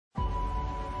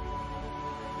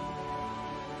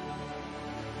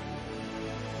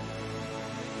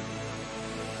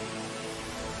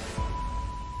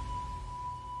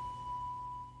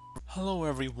Hello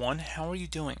everyone, how are you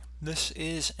doing? This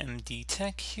is MD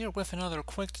Tech here with another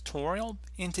quick tutorial.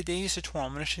 In today's tutorial,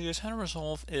 I'm going to show you guys how to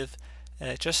resolve if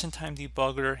a Just-In-Time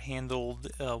Debugger handled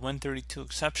Win32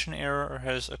 exception error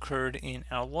has occurred in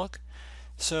Outlook.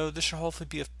 So this should hopefully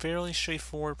be a fairly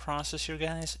straightforward process here,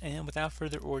 guys, and without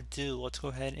further ado, let's go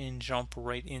ahead and jump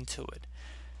right into it.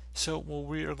 So what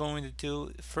we are going to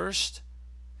do first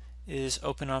is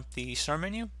open up the Start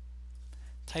menu,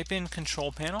 type in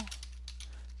Control Panel.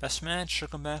 Best match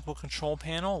should come back with Control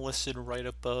Panel listed right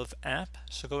above App.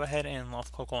 So go ahead and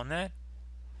left click on that.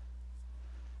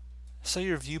 Set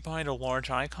your view by to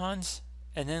large icons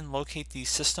and then locate the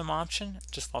System option.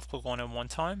 Just left click on it one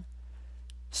time.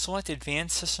 Select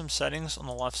Advanced System Settings on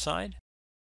the left side.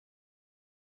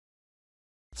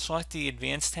 Select the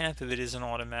Advanced tab if it isn't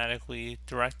automatically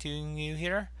directing you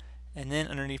here. And then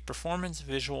underneath Performance,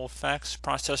 Visual Effects,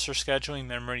 Processor Scheduling,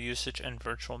 Memory Usage, and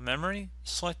Virtual Memory,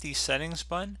 select the Settings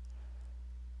button.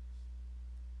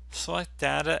 Select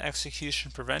Data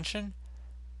Execution Prevention.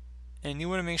 And you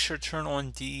want to make sure Turn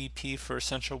on DEP for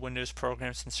Essential Windows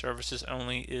Programs and Services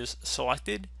Only is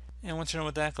selected. And once you're done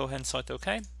with that, go ahead and select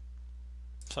OK.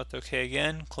 Select OK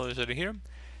again, close it here.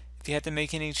 If you had to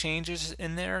make any changes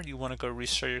in there, you want to go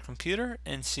restart your computer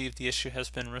and see if the issue has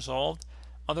been resolved.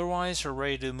 Otherwise, we're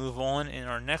ready to move on, and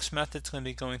our next method is going to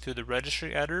be going through the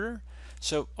Registry Editor.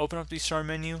 So open up the Start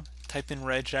menu, type in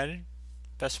Reg Edit.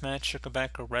 Best match should come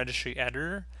back a Registry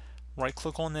Editor. Right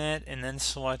click on that and then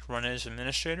select Run as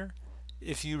Administrator.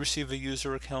 If you receive a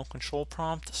user account control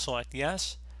prompt, select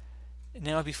Yes.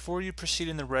 Now before you proceed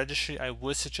in the registry, I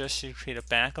would suggest you create a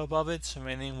backup of it, so if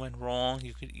anything went wrong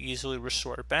you could easily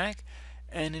restore it back.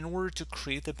 And in order to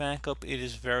create the backup, it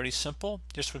is very simple.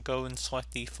 Just would go and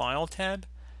select the File tab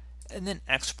and then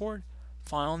Export.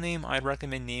 File name, I'd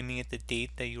recommend naming it the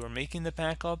date that you are making the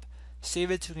backup.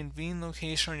 Save it to a convenient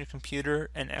location on your computer,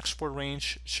 and export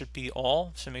range should be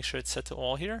all, so make sure it's set to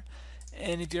all here.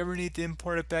 And if you ever need to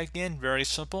import it back in, very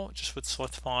simple, just would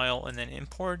select File and then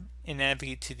Import and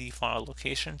navigate to the file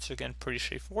location. So again, pretty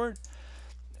straightforward.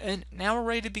 And now we're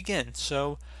ready to begin.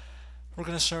 So we're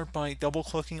going to start by double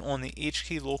clicking on the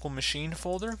HK local machine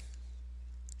folder.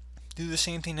 Do the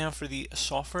same thing now for the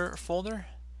software folder.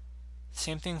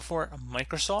 Same thing for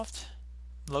Microsoft.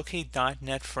 Locate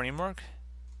 .NET Framework.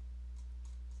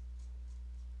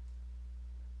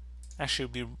 Actually, it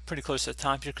would be pretty close to the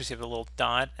top here because you have a little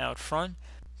dot out front.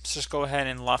 So just go ahead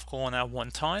and left click on that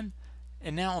one time.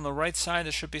 And now on the right side,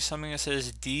 there should be something that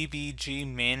says DBG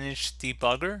Managed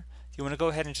Debugger. You want to go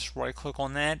ahead and just right click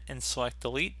on that and select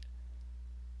Delete.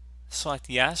 Select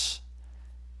Yes.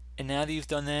 And now that you've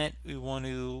done that, we want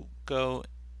to go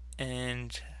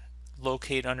and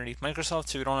locate underneath Microsoft,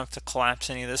 so we don't have to collapse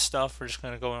any of this stuff. We're just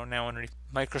going to go now underneath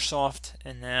Microsoft,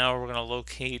 and now we're going to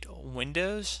locate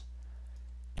Windows.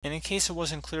 And in case it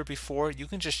wasn't clear before, you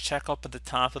can just check up at the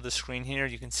top of the screen here.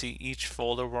 You can see each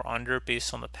folder we're under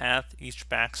based on the path. Each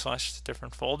backslash is a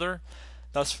different folder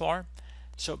thus far.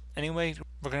 So anyway,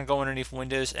 we're going to go underneath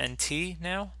Windows NT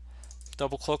now.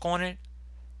 Double click on it.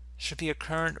 Should be a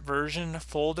current version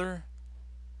folder.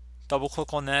 Double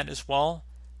click on that as well.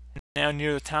 Now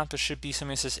near the top there should be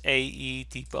something that says AE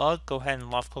Debug. Go ahead and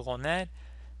left click on that.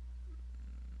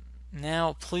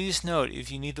 Now please note, if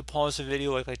you need to pause the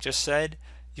video like I just said,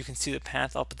 you can see the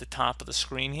path up at the top of the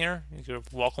screen here. You're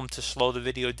welcome to slow the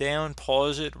video down,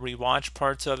 pause it, rewatch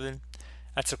parts of it.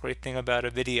 That's a great thing about a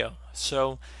video.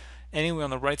 So anyway, on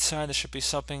the right side there should be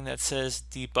something that says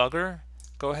Debugger.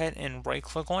 Go ahead and right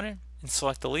click on it and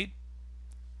select Delete.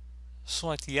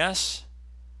 Select Yes.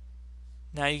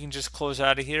 Now you can just close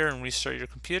out of here and restart your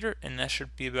computer, and that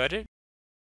should be about it.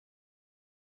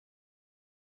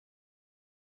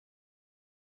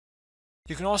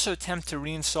 You can also attempt to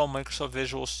reinstall Microsoft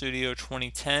Visual Studio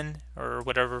 2010 or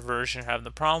whatever version you're having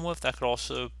the problem with. That could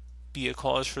also be a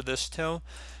cause for this too.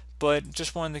 But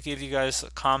just wanted to give you guys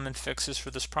common fixes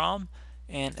for this problem.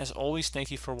 And as always,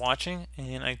 thank you for watching,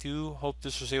 and I do hope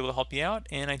this was able to help you out,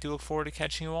 and I do look forward to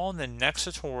catching you all in the next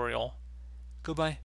tutorial. Goodbye.